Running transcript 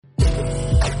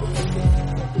Welcome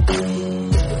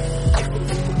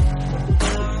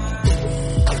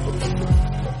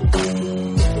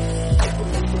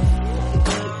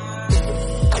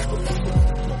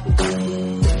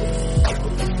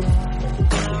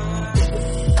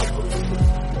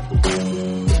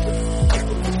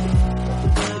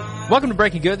to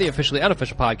Breaking Good, the officially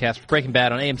unofficial podcast for Breaking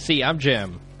Bad on AMC. I'm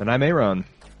Jim. And I'm Aaron.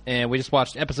 And we just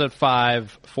watched episode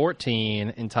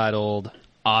 514 entitled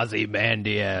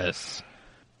Ozymandias.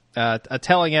 A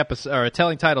telling episode, or a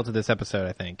telling title to this episode,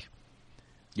 I think.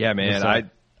 Yeah, man,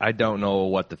 I don't know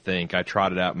what to think. I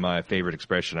trotted out my favorite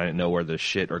expression. I didn't know whether to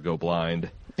shit or go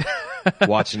blind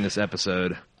watching this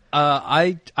episode.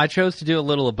 I chose to do a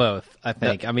little of both, I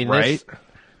think. I mean, right?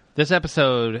 This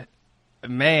episode,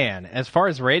 man, as far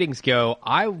as ratings go,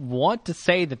 I want to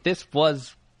say that this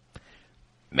was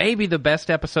maybe the best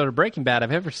episode of Breaking Bad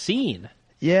I've ever seen.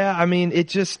 Yeah, I mean,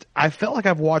 I felt like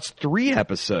I've watched 3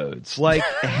 episodes. Like,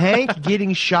 Hank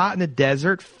getting shot in the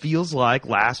desert feels like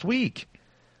last week.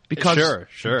 Because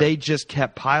sure. They just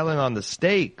kept piling on the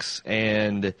stakes.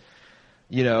 And,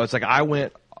 you know, it's like I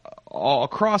went all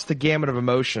across the gamut of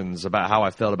emotions about how I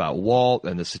felt about Walt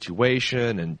and the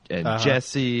situation and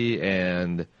Jesse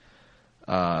and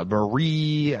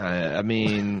Marie. I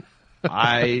mean,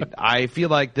 I feel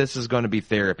like this is going to be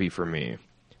therapy for me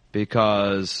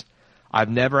because I've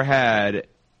never had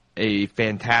a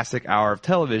fantastic hour of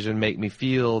television make me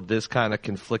feel this kind of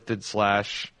conflicted /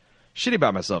 shitty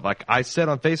about myself. Like I said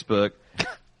on Facebook,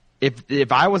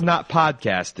 if I was not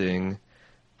podcasting,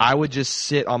 I would just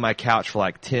sit on my couch for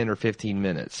like 10 or 15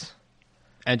 minutes.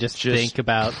 And just think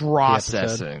about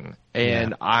processing.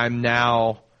 And I'm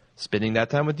now spending that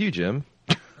time with you, Jim.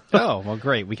 Oh, well,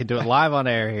 great. We can do it live on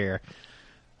air here.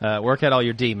 Work out all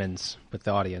your demons with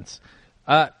the audience.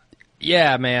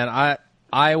 Yeah, man,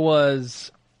 I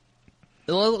was...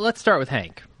 Let's start with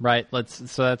Hank, right?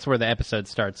 So that's where the episode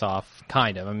starts off,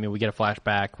 kind of. I mean, we get a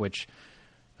flashback, which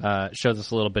shows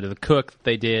us a little bit of the cook that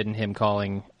they did and him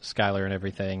calling Skyler and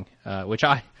everything, which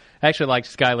I actually liked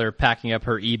Skyler packing up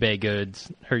her eBay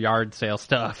goods, her yard sale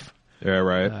stuff. Yeah,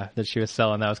 right. That she was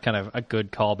selling. That was kind of a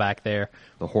good callback there.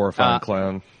 The horrifying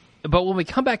clown. But when we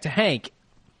come back to Hank,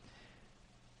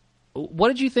 what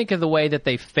did you think of the way that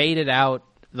they faded out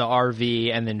the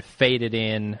RV and then faded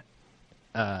in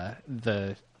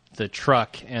the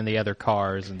truck and the other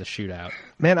cars and the shootout?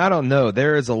 Man, I don't know.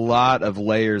 There is a lot of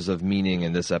layers of meaning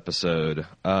in this episode.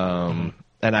 And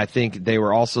I think they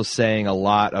were also saying a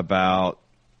lot about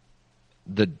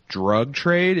the drug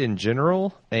trade in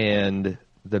general and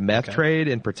the meth trade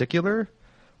in particular.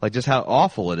 Like just how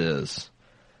awful it is.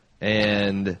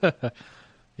 And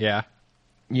yeah.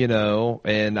 You know,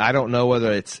 and I don't know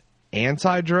whether it's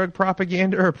anti-drug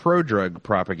propaganda or pro-drug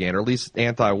propaganda, or at least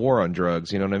anti-war on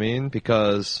drugs, you know what I mean?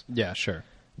 Because yeah, sure.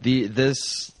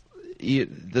 If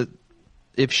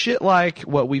shit like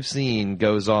what we've seen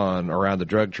goes on around the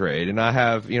drug trade, and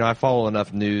I follow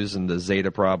enough news and the Zeta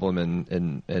problem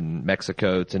in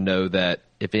Mexico to know that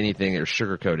if anything, they're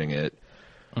sugarcoating it.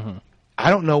 Mm-hmm. I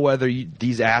don't know whether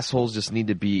these assholes just need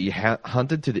to be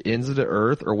hunted to the ends of the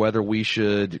earth, or whether we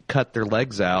should cut their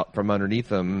legs out from underneath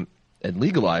them and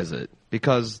legalize it,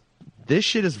 because this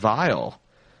shit is vile.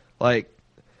 Like,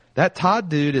 that Todd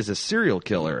dude is a serial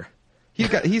killer.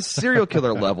 He's serial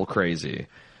killer level crazy.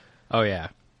 Oh yeah.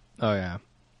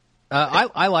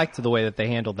 I liked the way that they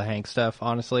handled the Hank stuff,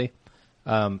 honestly.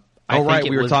 We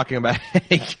were talking about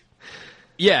Hank.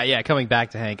 Yeah, coming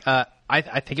back to Hank.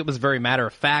 I think it was very matter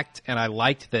of fact, and I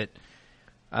liked that,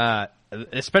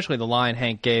 especially the line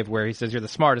Hank gave where he says, "You're the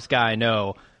smartest guy I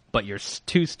know, but you're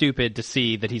too stupid to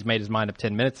see that he's made his mind up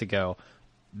 10 minutes ago."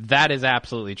 That is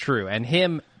absolutely true. And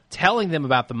him telling them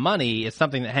about the money is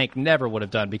something that Hank never would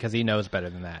have done because he knows better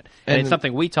than that. And it's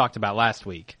something we talked about last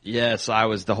week. Yes,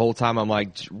 the whole time I'm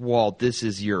like, Walt, this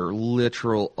is your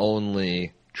literal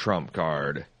only trump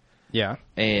card. Yeah.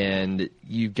 And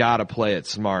you got to play it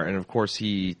smart. And, of course,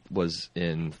 he was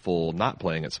in full not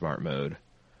playing it smart mode.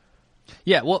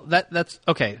 Yeah, well, that's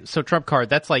okay. So trump card,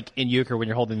 that's like in euchre when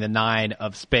you're holding the 9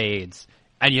 of spades,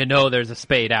 and you know there's a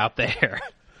spade out there.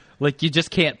 Like, you just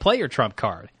can't play your trump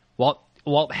card.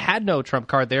 Walt had no trump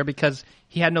card there because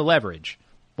he had no leverage.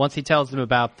 Once he tells them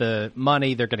about the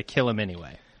money, they're going to kill him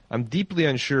anyway. I'm deeply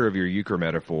unsure of your euchre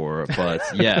metaphor, but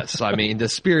yes, I mean your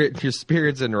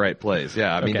spirit's in the right place.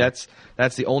 Yeah, I mean that's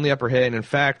the only upper hand. In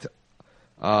fact,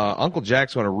 Uncle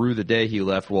Jack's going to rue the day he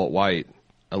left Walt White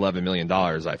 $11 million.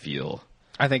 I feel.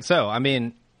 I think so. I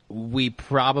mean, we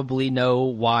probably know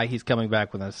why he's coming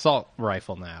back with an assault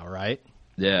rifle now, right?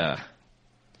 Yeah.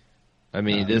 I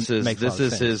mean, this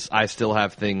is his. I still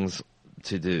have things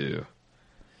to do,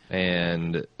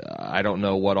 and I don't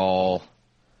know what all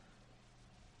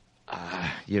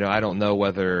I don't know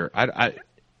whether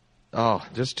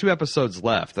there's 2 episodes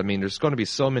left. I mean, there's going to be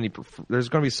so many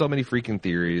freaking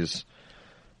theories.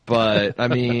 But I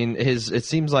mean, it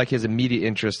seems like his immediate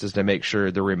interest is to make sure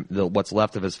what's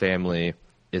left of his family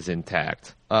is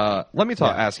intact. Let me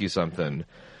ask you something.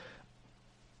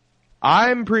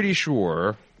 I'm pretty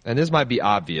sure, and this might be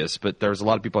obvious, but there's a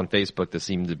lot of people on Facebook that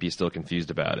seem to be still confused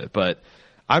about it. But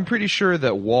I'm pretty sure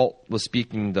that Walt was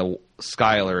speaking to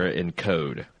Skyler in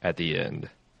code at the end.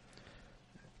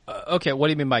 Okay, what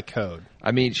do you mean by code?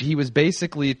 I mean, he was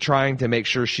basically trying to make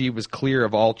sure she was clear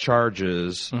of all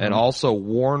charges and also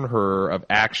warn her of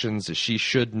actions that she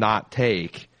should not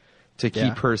take to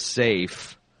keep her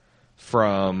safe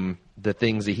from the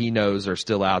things that he knows are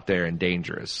still out there and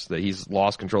dangerous. That he's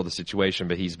lost control of the situation,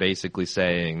 but he's basically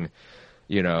saying,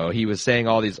 he was saying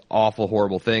all these awful,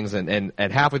 horrible things. And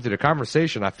halfway through the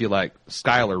conversation, I feel like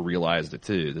Skyler realized it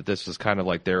too, that this was kind of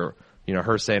like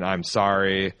her saying, I'm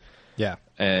sorry. Yeah.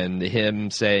 And him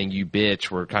saying "you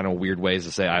bitch" were kind of weird ways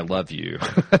to say "I love you."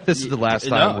 This is the last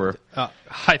time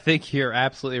I think you're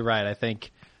absolutely right. I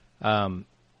think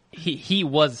he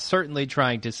was certainly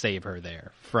trying to save her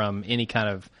there from any kind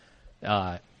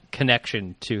of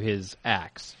connection to his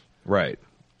acts. Right.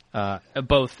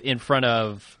 Both in front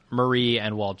of Marie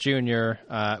and Walt Jr.,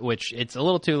 which it's a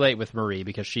little too late with Marie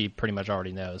because she pretty much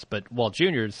already knows. But Walt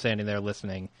Jr. is standing there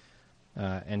listening,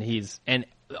 and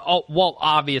Walt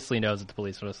obviously knows that the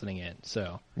police are listening in.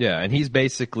 So yeah, and he's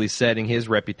basically setting his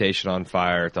reputation on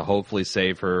fire to hopefully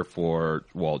save her for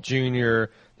Walt Jr.,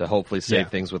 to hopefully save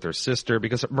things with her sister,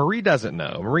 because Marie doesn't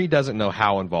know. Marie doesn't know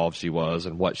how involved she was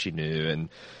and what she knew. And,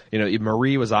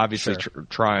 Marie was obviously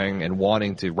trying and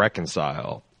wanting to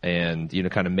reconcile and,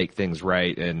 kind of make things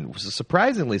right, and was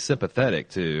surprisingly sympathetic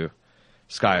to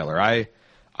Skyler.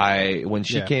 When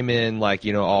she came in,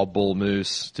 all bull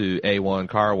moose to A1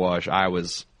 car wash, I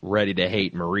was ready to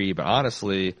hate Marie, but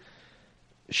honestly,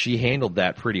 she handled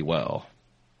that pretty well.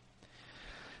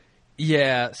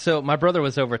 Yeah, so my brother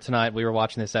was over tonight. We were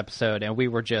watching this episode, and we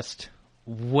were just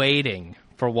waiting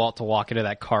for Walt to walk into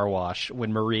that car wash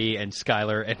when Marie and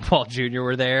Skyler and Walt Jr.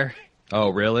 were there. Oh,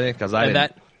 really? Because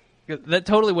that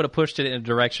totally would have pushed it in a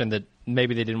direction that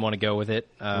maybe they didn't want to go with it.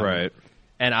 Right.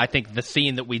 And I think the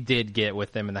scene that we did get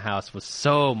with them in the house was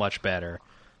so much better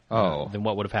than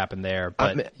what would have happened there.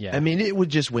 But it would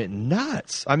just went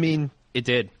nuts. I mean, it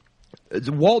did.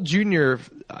 Walt Jr.,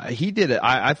 he did it.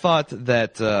 I thought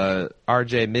that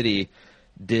R.J. Mitty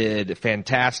did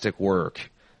fantastic work.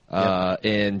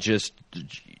 And just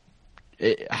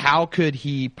how could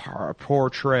he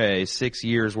portray 6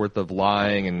 years worth of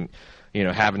lying and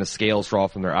having the scales fall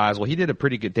from their eyes? Well, he did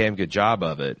a damn good job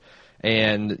of it.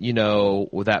 And,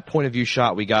 with that point of view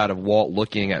shot we got of Walt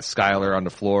looking at Skyler on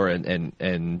the floor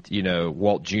and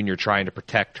Walt Jr. trying to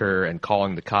protect her and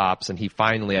calling the cops. And he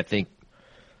finally, I think,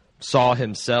 saw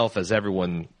himself as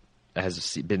everyone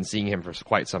has been seeing him for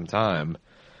quite some time.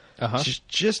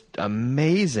 Just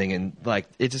amazing. And,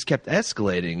 it just kept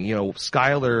escalating.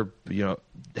 Skyler,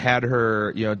 had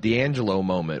her, D'Angelo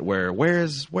moment where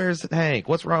where's Hank?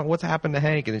 What's wrong? What's happened to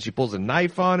Hank? And then she pulls a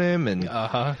knife on him, and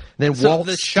then Walt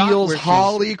steals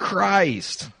Holly.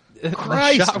 Christ, the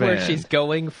shot man. Where she's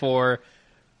going for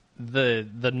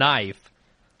the knife,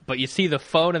 but you see the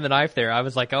phone and the knife there. I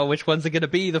was like, oh, which one's it going to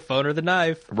be, the phone or the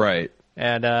knife? Right.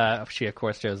 And she, of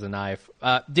course, chose the knife.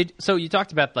 So you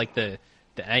talked about the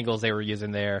angles they were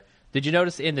using there. Did you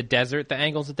notice in the desert the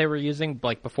angles that they were using,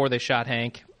 before they shot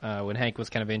Hank, when Hank was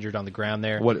kind of injured on the ground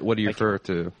there? What do you refer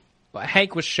to?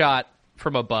 Hank was shot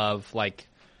from above,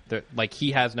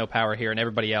 he has no power here, and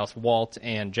everybody else, Walt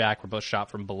and Jack, were both shot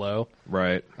from below.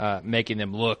 Right. Making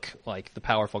them look like the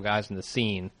powerful guys in the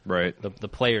scene. Right. The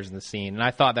players in the scene. And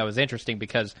I thought that was interesting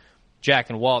because Jack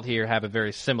and Walt here have a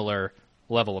very similar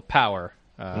level of power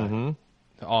on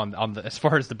as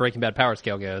far as the Breaking Bad power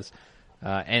scale goes.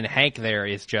 And Hank there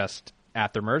is just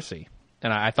at their mercy.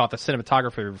 And I thought the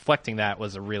cinematography reflecting that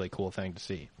was a really cool thing to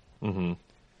see. Mm-hmm.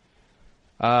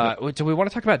 Do we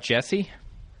want to talk about Jesse?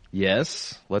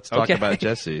 Yes. Let's talk about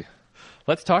Jesse.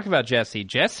 Let's talk about Jesse.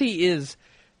 Jesse is...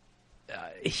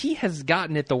 he has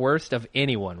gotten it the worst of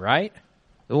anyone, right?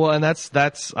 Well, and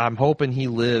that's I'm hoping he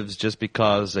lives just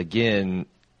because, again,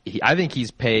 I think he's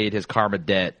paid his karma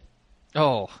debt.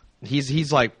 Oh,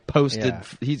 He's posted. Yeah.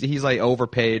 He's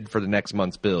overpaid for the next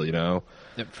month's bill.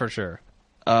 For sure.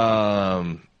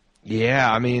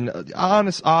 Yeah. I mean,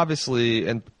 obviously,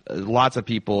 and lots of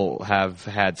people have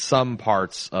had some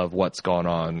parts of what's gone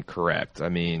on correct. I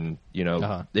mean,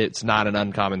 it's not an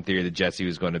uncommon theory that Jesse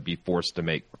was going to be forced to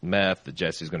make meth, that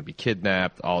Jesse was going to be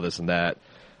kidnapped, all this and that.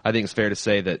 I think it's fair to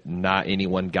say that not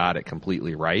anyone got it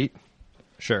completely right.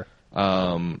 Sure.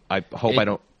 I hope I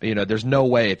don't. There's no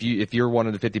way if you're one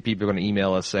of the 50 people going to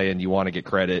email us saying you want to get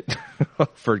credit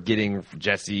for getting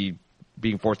Jesse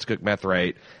being forced to cook meth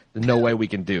right, there's no way we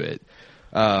can do it.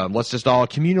 Let's just all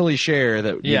communally share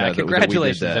that.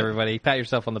 Congratulations, that everybody! Pat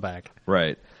yourself on the back.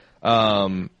 Right.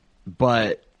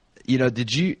 But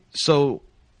did you? So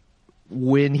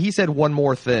when he said one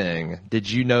more thing, did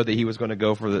you know that he was going to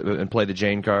go and play the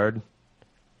Jane card?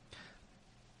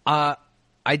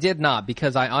 I did not,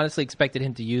 because I honestly expected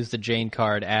him to use the Jane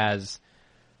card as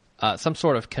some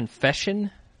sort of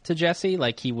confession to Jesse,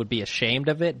 like he would be ashamed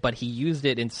of it, but he used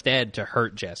it instead to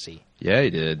hurt Jesse. Yeah, he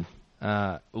did.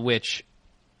 Which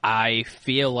I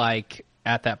feel like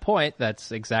at that point,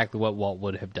 that's exactly what Walt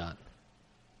would have done.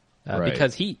 Right.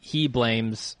 Because he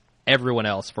blames everyone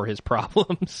else for his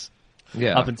problems.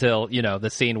 Yeah. Up until, the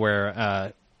scene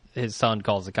where his son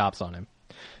calls the cops on him.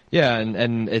 Yeah,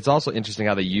 and it's also interesting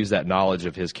how they use that knowledge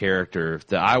of his character.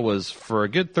 That I was, for a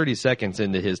good 30 seconds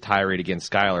into his tirade against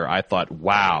Skyler, I thought,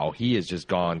 wow, he has just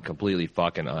gone completely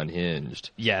fucking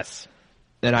unhinged. Yes.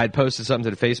 And I'd posted something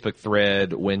to the Facebook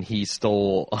thread when he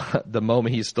stole, the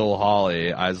moment he stole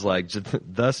Holly, I was like,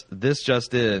 this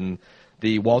just in,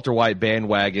 the Walter White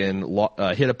bandwagon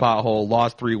hit a pothole,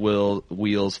 lost 3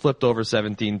 wheels, flipped over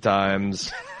 17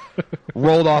 times,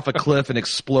 rolled off a cliff and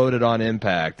exploded on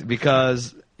impact.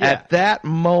 Because at that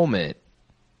moment,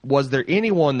 was there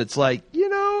anyone that's like,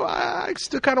 I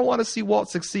still kind of want to see Walt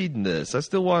succeed in this. I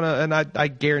still want to, and I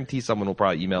guarantee someone will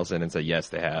probably email us in and say, yes,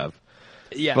 they have.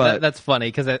 Yeah, but that's funny,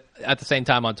 because at the same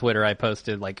time on Twitter, I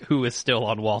posted, who is still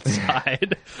on Walt's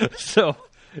side. So,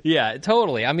 yeah,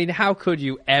 totally. I mean, how could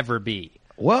you ever be?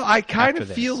 Well, I kind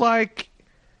of feel like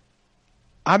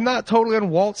I'm not totally on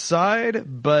Walt's side,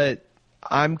 but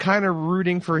I'm kind of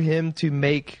rooting for him to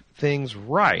make things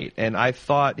right. And I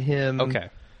thought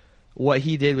what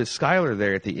he did with Skyler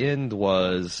there at the end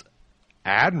was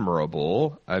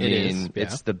admirable.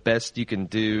 It's the best you can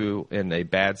do in a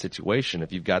bad situation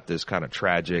if you've got this kind of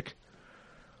tragic,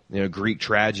 Greek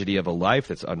tragedy of a life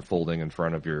that's unfolding in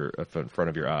front of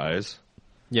your eyes.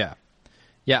 Yeah.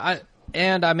 Yeah,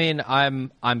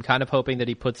 I'm kind of hoping that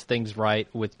he puts things right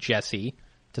with Jesse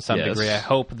to some degree. I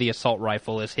hope the assault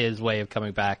rifle is his way of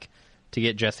coming back to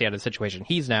get Jesse out of the situation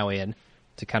he's now in,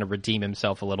 to kind of redeem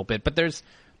himself a little bit. But there's...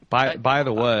 By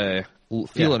the way,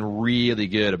 feeling really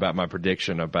good about my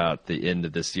prediction about the end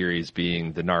of the series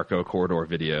being the Narco Corridor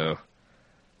video.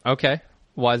 Okay.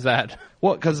 Why is that?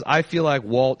 Well, because I feel like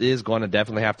Walt is going to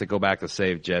definitely have to go back to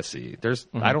save Jesse.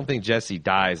 I don't think Jesse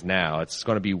dies now. It's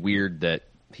going to be weird that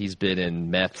he's been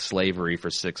in meth slavery for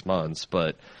 6 months,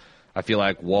 but I feel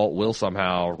like Walt will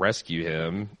somehow rescue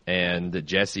him, and that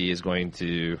Jesse is going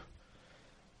to,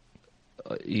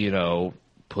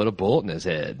 put a bullet in his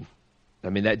head. I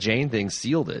mean, that Jane thing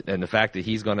sealed it, and the fact that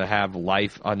he's going to have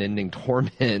life unending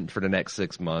torment for the next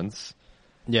 6 months.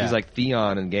 Yeah. He's like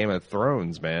Theon in Game of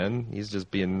Thrones, man. He's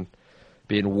just being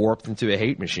warped into a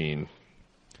hate machine.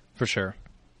 For sure.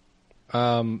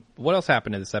 What else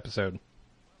happened in this episode?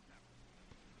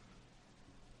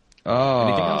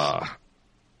 Anything else?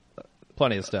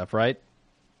 Plenty of stuff, right?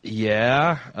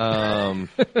 Yeah.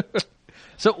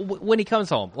 So when he comes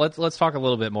home, let's talk a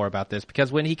little bit more about this,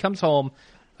 because when he comes home,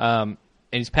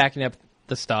 and he's packing up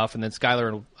the stuff, and then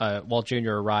Skyler and Walt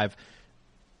Jr. arrive,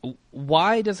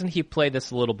 why doesn't he play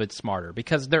this a little bit smarter?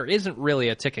 Because there isn't really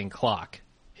a ticking clock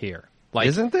here.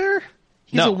 Isn't there?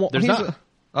 There's not.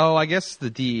 I guess the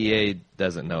DEA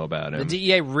doesn't know about him. The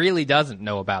DEA really doesn't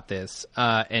know about this,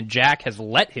 and Jack has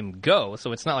let him go,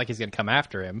 so it's not like he's going to come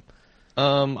after him.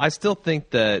 I still think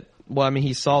that,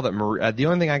 he saw that Marie, the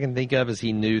only thing I can think of is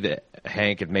he knew that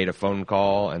Hank had made a phone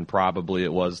call, and probably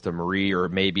it was to Marie, or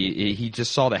maybe he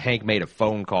just saw that Hank made a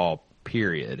phone call,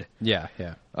 period. Yeah.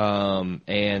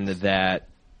 And that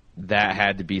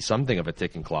had to be something of a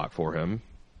ticking clock for him.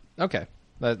 Okay.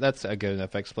 That's a good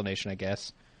enough explanation, I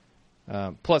guess.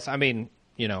 Plus,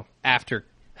 after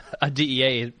a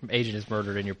DEA agent is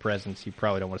murdered in your presence, you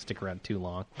probably don't want to stick around too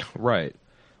long. Right.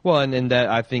 Well, and that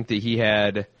I think that he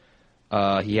had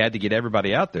to get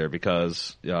everybody out there,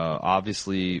 because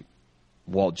obviously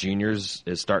Walt Jr. is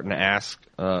starting to ask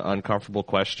uncomfortable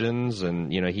questions,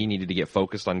 and he needed to get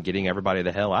focused on getting everybody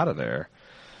the hell out of there.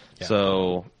 Yeah.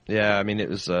 So it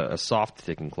was a soft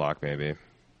ticking clock, maybe.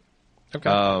 Okay.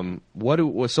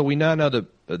 So we now know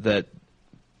that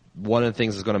one of the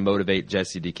things that's going to motivate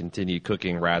Jesse to continue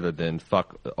cooking rather than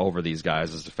fuck over these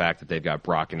guys is the fact that they've got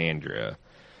Brock and Andrea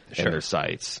in their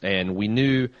sights. And we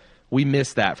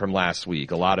missed that from last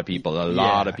week. A lot of people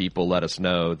let us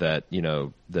know that,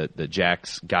 that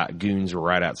Jack's got goons were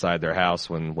right outside their house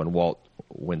when Walt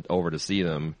went over to see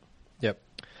them. Yep.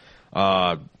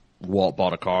 Walt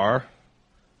bought a car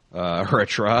or a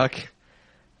truck.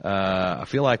 I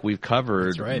feel like we've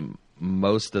covered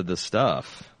most of the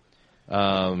stuff.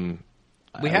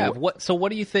 We have. So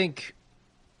what do you think?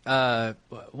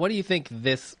 What do you think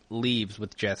this leaves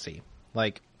with Jesse?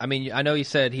 Like, I mean, I know you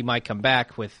said he might come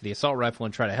back with the assault rifle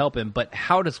and try to help him, but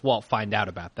how does Walt find out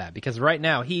about that? Because right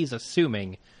now he's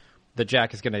assuming that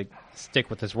Jack is going to stick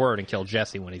with his word and kill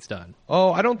Jesse when he's done.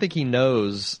 Oh, I don't think he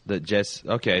knows that Jesse...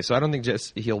 Okay, so I don't think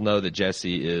he'll know that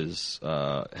Jesse is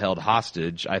held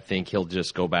hostage. I think he'll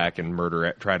just go back and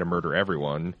try to murder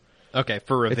everyone. Okay,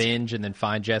 for revenge, and then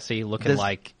find Jesse looking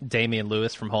like Damian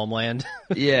Lewis from Homeland.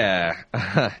 Yeah.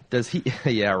 Does he...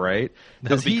 Yeah, right.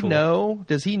 Does he know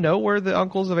where the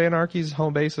Uncles of Anarchy's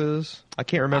home base is? I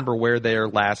can't remember where their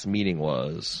last meeting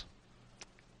was.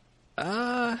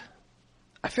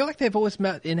 I feel like they've always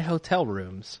met in hotel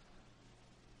rooms.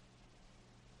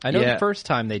 I know the first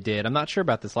time they did. I'm not sure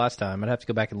about this last time. I'd have to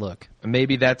go back and look.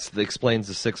 Maybe explains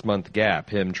the 6-month gap,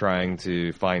 him trying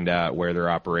to find out where their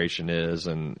operation is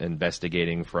and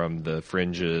investigating from the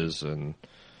fringes and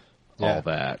all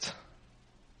that.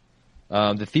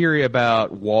 The theory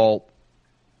about Walt,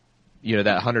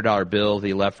 that $100 bill that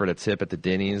he left for the tip at the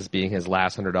Denny's being his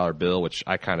last $100 bill, which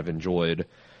I kind of enjoyed.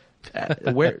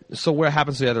 What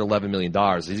happens to the other $11 million?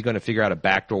 Is he going to figure out a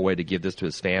backdoor way to give this to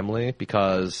his family?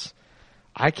 Because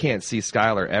I can't see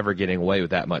Skyler ever getting away with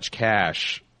that much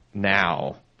cash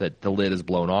now that the lid is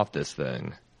blown off this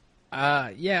thing.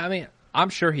 Yeah, I mean, I'm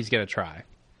sure he's going to try.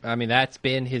 I mean, that's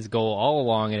been his goal all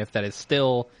along, and if that is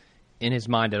still in his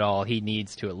mind at all, he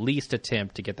needs to at least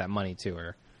attempt to get that money to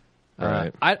her.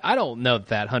 Right. I don't know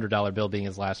that $100 bill being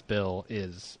his last bill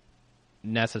is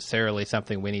necessarily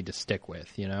something we need to stick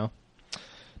with,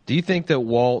 Do you think that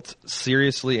Walt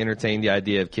seriously entertained the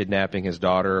idea of kidnapping his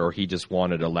daughter, or he just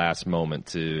wanted a last moment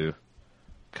to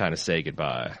kind of say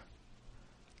goodbye?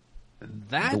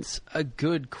 That's a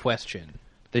good question.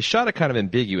 They shot it kind of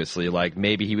ambiguously, like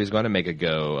maybe he was going to make a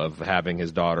go of having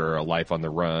his daughter a life on the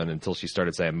run until she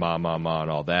started saying "ma, ma, ma" and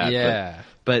all that. Yeah.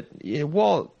 But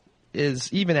Walt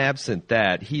is, even absent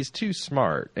that, he's too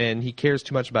smart, and he cares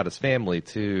too much about his family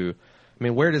to... I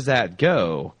mean, where does that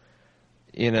go?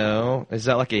 Is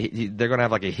that like they're going to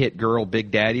have like a hit girl,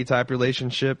 Big Daddy type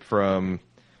relationship from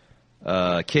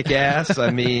Kick-Ass?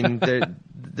 I mean,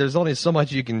 there's only so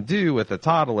much you can do with a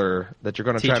toddler that you're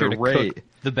going to try to rate.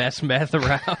 The best meth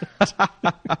around.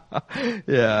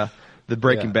 Yeah, the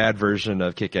Breaking Bad version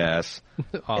of Kick-Ass.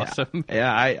 Awesome.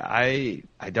 Yeah, I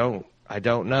don't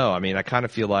know. I mean, I kind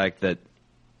of feel like that.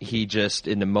 He just,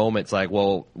 in the moment, it's like,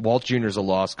 well, Walt Jr.'s a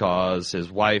lost cause. His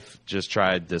wife just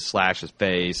tried to slash his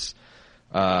face.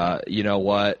 You know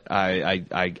what?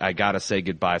 I got to say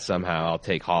goodbye somehow. I'll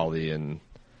take Holly and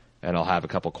I'll have a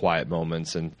couple quiet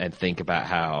moments and think about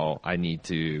how I need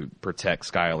to protect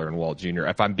Skyler and Walt Jr.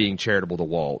 if I'm being charitable to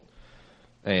Walt.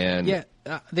 And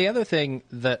the other thing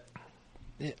that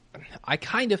I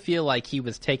kind of feel like he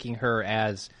was taking her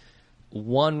as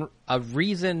a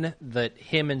reason that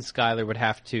him and Skyler would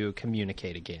have to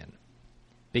communicate again.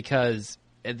 Because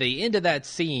at the end of that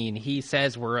scene, he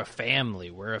says, we're a family.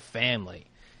 And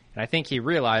I think he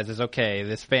realizes, okay,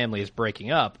 this family is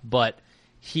breaking up, but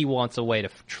he wants a way to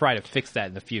try to fix that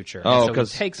in the future. Oh, so he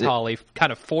takes Holly,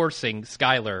 kind of forcing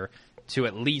Skyler to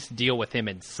at least deal with him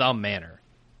in some manner.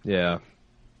 Yeah.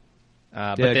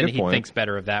 But then he thinks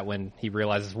better of that when he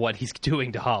realizes what he's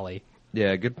doing to Holly.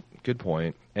 Yeah, good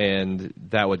point. And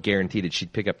that would guarantee that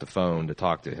she'd pick up the phone to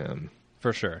talk to him.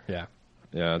 For sure, yeah.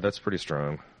 Yeah, that's pretty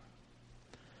strong.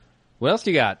 What else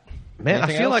do you got? Man,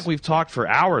 Anything I feel else? like we've talked for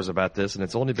hours about this, and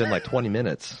it's only been like 20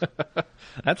 minutes.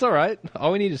 That's all right.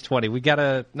 All we need is 20. We got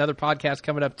another podcast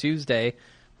coming up Tuesday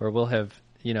where we'll have,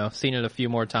 seen it a few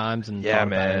more times. And yeah,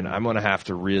 man, I'm going to have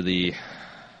to really...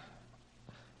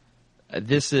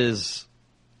 This is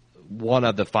one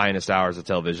of the finest hours of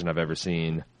television I've ever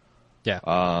seen.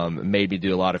 Yeah. Made me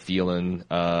do a lot of feeling.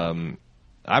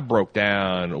 I broke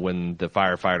down when the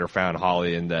firefighter found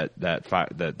Holly in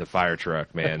the fire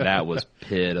truck. Man, that was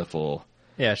pitiful.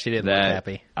 Yeah, she didn't look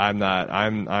happy. I'm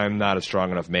not a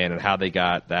strong enough man, and how they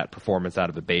got that performance out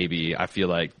of the baby. I feel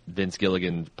like Vince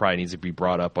Gilligan probably needs to be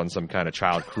brought up on some kind of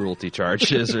child cruelty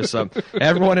charges or something.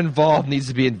 Everyone involved needs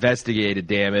to be investigated.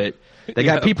 Damn it! They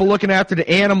got people looking after the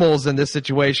animals in this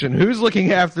situation. Who's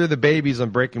looking after the babies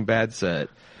on Breaking Bad set?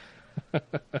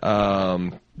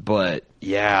 But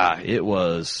yeah, it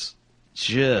was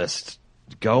just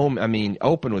Gomi. I mean,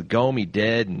 open with Gomi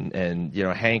dead and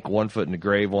Hank 1 foot in the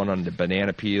grave, one on the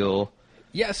banana peel.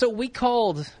 Yeah, so we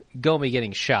called Gomi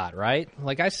getting shot, right?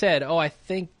 Like I said, I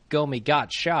think Gomi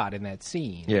got shot in that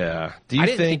scene. Yeah. I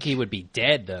didn't think he would be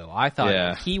dead though. I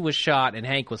thought he was shot and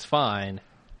Hank was fine.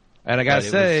 And I gotta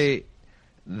say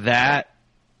that,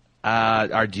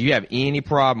 or do you have any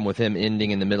problem with him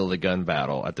ending in the middle of the gun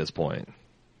battle at this point?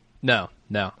 No.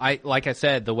 Like I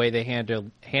said, the way they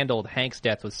handled Hank's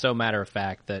death was so matter of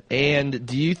fact that. And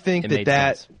do you think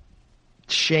that sense.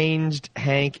 changed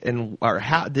Hank, or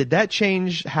how did that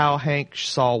change how Hank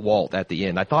saw Walt at the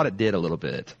end? I thought it did a little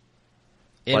bit.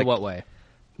 In what way?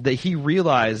 That he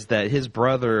realized that his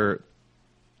brother.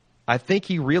 I think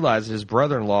he realized his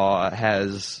brother-in-law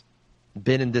has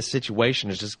been in this situation,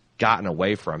 has just gotten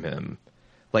away from him.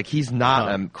 Like, he's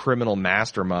not a criminal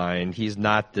mastermind. He's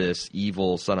not this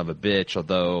evil son of a bitch,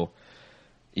 although,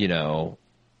 you know,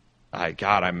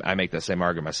 I make the same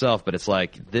argument myself, but it's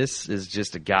like, this is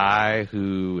just a guy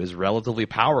who is relatively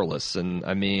powerless. And,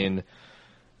 I mean,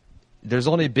 there's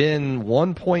only been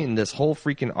one point in this whole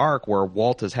freaking arc where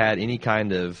Walt has had any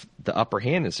kind of the upper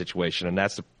hand in the situation, and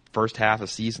that's the first half of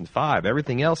season 5.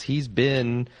 Everything else, he's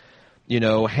been... You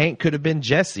know, Hank could have been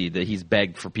Jesse, that he's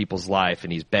begged for people's life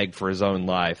and he's begged for his own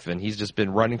life, and he's just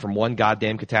been running from one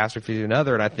goddamn catastrophe to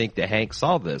another. And I think that Hank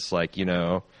saw this, like, you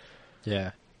know,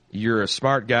 you're a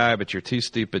smart guy, but you're too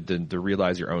stupid to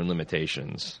realize your own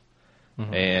limitations.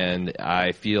 Mm-hmm. And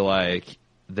I feel like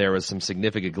there was some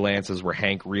significant glances where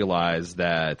Hank realized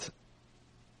that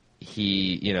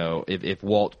he, you know, if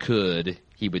Walt could,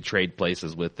 he would trade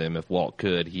places with him. If Walt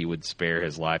could, he would spare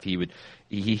his life.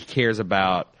 He cares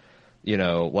about. You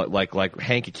know, like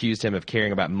Hank accused him of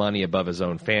caring about money above his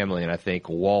own family, and I think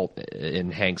Walt, in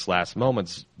Hank's last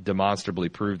moments, demonstrably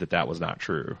proved that was not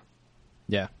true.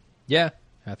 Yeah,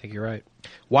 I think you're right.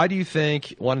 Why do you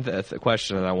think, one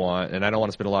question that I want, and I don't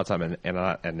want to spend a lot of time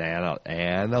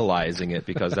analyzing it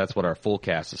because that's what our full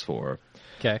cast is for.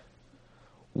 Okay.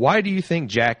 Why do you think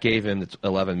Jack gave him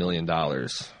 $11 million?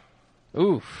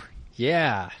 Oof,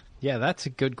 yeah, that's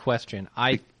a good question.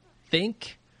 I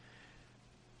think...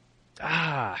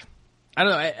 I don't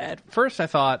know. At first I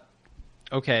thought,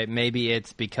 okay, maybe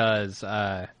it's because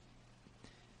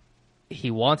he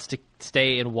wants to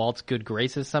stay in Walt's good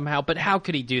graces somehow, but how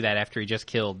could he do that after he just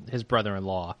killed his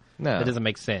brother-in-law? No. That doesn't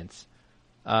make sense.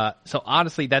 So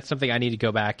honestly, that's something I need to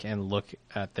go back and look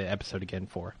at the episode again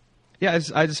for. Yeah,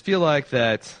 I just feel like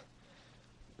that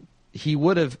he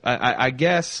would have, I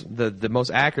guess the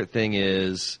most accurate thing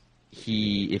is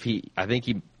I think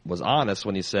he was honest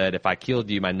when he said, if I killed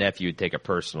you, my nephew would take it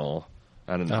personal.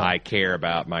 And I care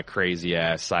about my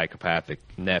crazy-ass psychopathic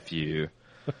nephew.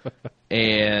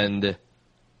 And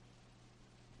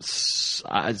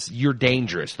you're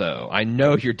dangerous, though. I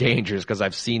know you're dangerous because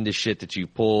I've seen the shit that you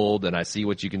pulled, and I see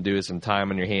what you can do with some time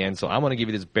on your hands. So I'm going to give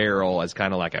you this barrel as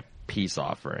kind of like a peace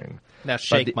offering. Now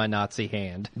shake my Nazi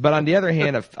hand. But on the other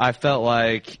hand, I felt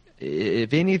like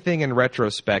if anything in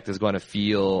retrospect is going to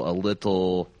feel a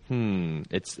little...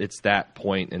 it's that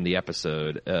point in the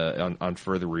episode on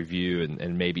further review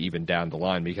and maybe even down the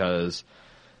line, because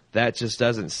that just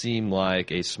doesn't seem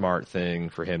like a smart thing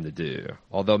for him to do.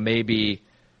 Although maybe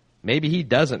he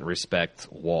doesn't respect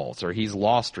Walt, or he's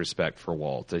lost respect for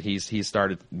Walt. He's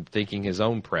started thinking his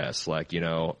own press, like, you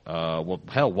know, well,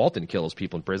 hell, Walt didn't kill his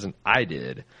people in prison. I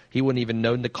did. He wouldn't even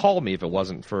know to call me if it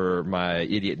wasn't for my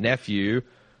idiot nephew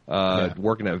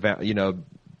working at, you know,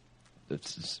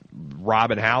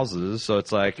 robbing houses. So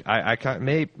it's like I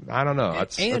don't know.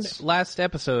 Last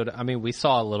episode, I mean, we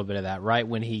saw a little bit of that, right?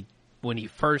 When he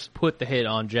first put the hit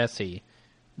on Jesse,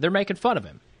 they're making fun of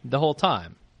him the whole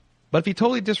time. But if he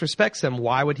totally disrespects him,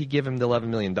 why would he give him the $11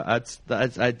 million?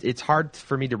 It's hard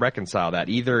for me to reconcile that.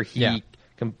 Either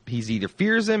he's either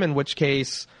fears him, in which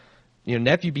case, you know,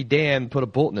 nephew be damned, put a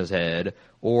bullet in his head,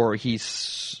 or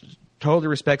he's totally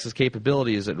respects his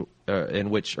capabilities, he totally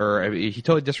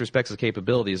disrespects his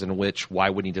capabilities, in which, why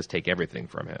wouldn't he just take everything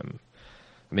from him?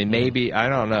 I mean, maybe, I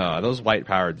don't know. Those white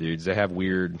power dudes, they have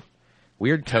weird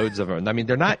codes of them. I mean,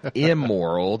 they're not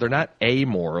immoral, they're not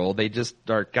amoral, they just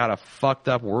got a fucked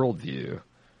up worldview.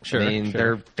 Sure, I mean,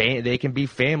 they can be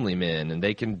family men, and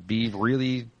they can be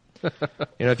really...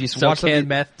 You know, if you watch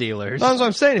meth dealers. That's what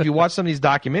I'm saying. If you watch some of these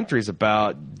documentaries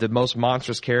about the most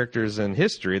monstrous characters in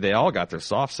history, they all got their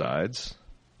soft sides.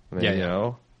 I mean, you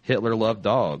know, Hitler loved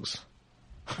dogs.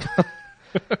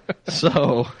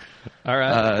 So, all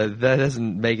right, that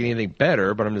doesn't make anything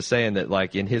better. But I'm just saying that,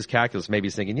 like, in his calculus, maybe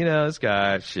he's thinking, you know, this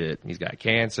guy, shit, he's got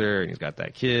cancer and he's got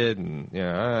that kid, and you know,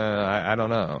 I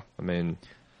don't know. I mean,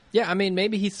 yeah, I mean,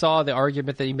 maybe he saw the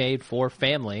argument that he made for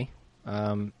family.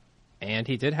 And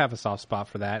he did have a soft spot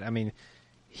for that. I mean,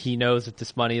 he knows that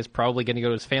this money is probably going to go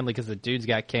to his family because the dude's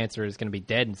got cancer and is going to be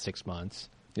dead in 6 months.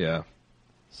 Yeah.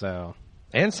 So.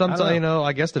 And sometimes, you know,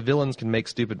 I guess the villains can make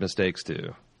stupid mistakes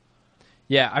too.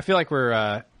 Yeah, I feel like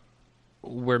we're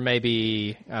we're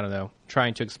maybe, I don't know,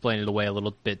 trying to explain it away a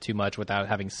little bit too much without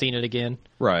having seen it again.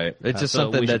 Right. It's just So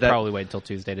something we should that probably wait until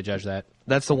Tuesday to judge that.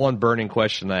 that's the one burning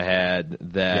question I had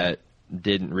that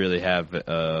didn't really have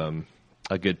a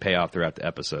good payoff throughout the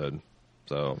episode.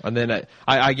 So, and then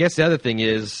I guess the other thing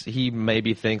is he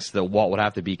maybe thinks that Walt would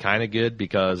have to be kind of good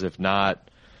because if not,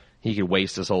 he could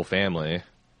waste his whole family.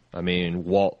 I mean,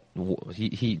 Walt,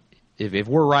 if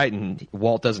we're right and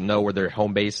Walt doesn't know where their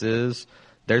home base is,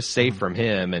 they're safe from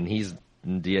him, and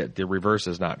the reverse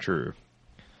is not true.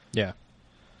 Yeah,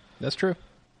 that's true.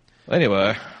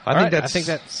 Anyway, I think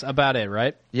that's about it,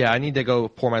 right? Yeah, I need to go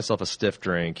pour myself a stiff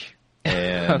drink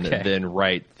and Okay. then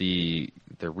write the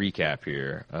recap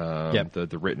here. Yep.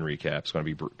 The written recap is going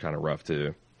to be kind of rough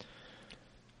too.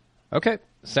 Okay,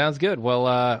 sounds good.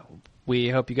 Well, we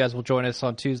hope you guys will join us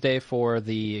on Tuesday for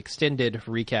the extended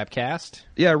recap cast.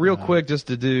 Yeah, real quick, just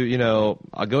to do,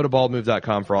 I'll go to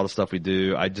baldmove.com for all the stuff we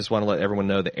do. I just want to let everyone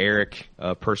know that Eric,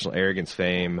 Personal Arrogance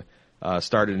fame,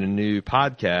 started a new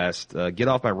podcast, Get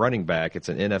Off My Running Back. It's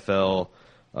an NFL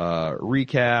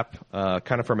recap,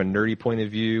 kind of from a nerdy point of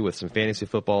view with some fantasy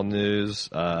football news.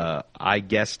 I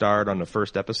guest starred on the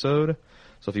first episode.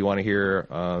 So if you want to hear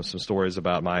some stories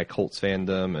about my Colts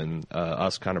fandom and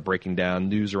us kind of breaking down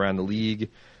news around the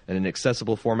league in an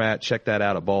accessible format, check that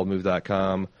out at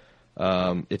baldmove.com.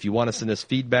 If you want to send us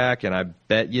feedback, and I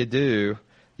bet you do,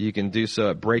 you can do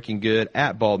so at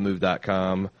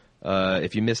breakinggood@baldmove.com.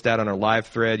 If you missed out on our live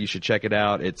thread, you should check it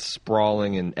out. It's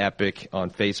sprawling and epic on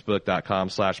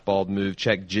facebook.com/baldmove.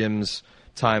 Check Jim's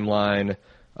timeline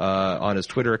on his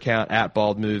Twitter account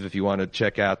 @baldmove if you want to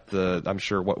check out I'm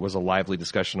sure what was a lively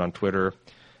discussion on Twitter.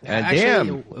 And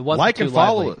Actually, it wasn't like too and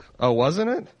follow lively. it. Oh,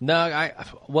 wasn't it? No,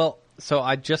 so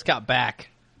I just got back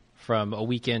from a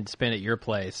weekend spent at your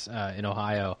place in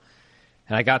Ohio,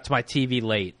 and I got to my TV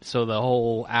late, so the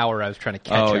whole hour I was trying to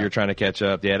catch up. Oh, you're trying to catch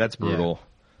up. Yeah, that's brutal. Yeah.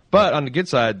 But on the good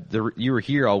side, you were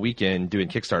here all weekend doing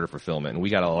Kickstarter fulfillment, and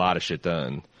we got a lot of shit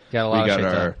done. We got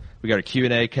our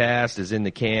Q&A cast is in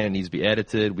the can and needs to be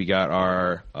edited. We got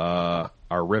our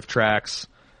riff tracks.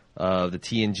 The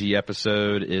TNG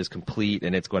episode is complete,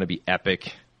 and it's going to be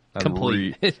epic.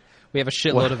 Complete. We have a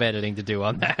shitload of editing to do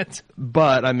on that.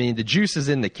 But, I mean, the juice is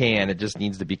in the can. It just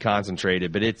needs to be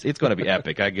concentrated. But it's going to be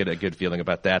epic. I get a good feeling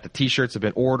about that. The T-shirts have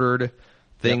been ordered.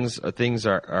 Things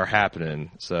are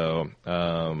happening. So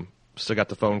still got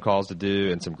the phone calls to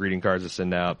do and some greeting cards to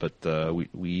send out. But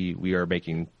we are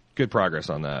making good progress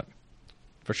on that.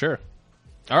 For sure.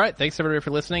 All right. Thanks, everybody,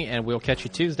 for listening, and we'll catch you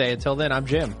Tuesday. Until then, I'm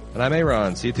Jim. And I'm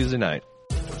Aaron. See you Tuesday night.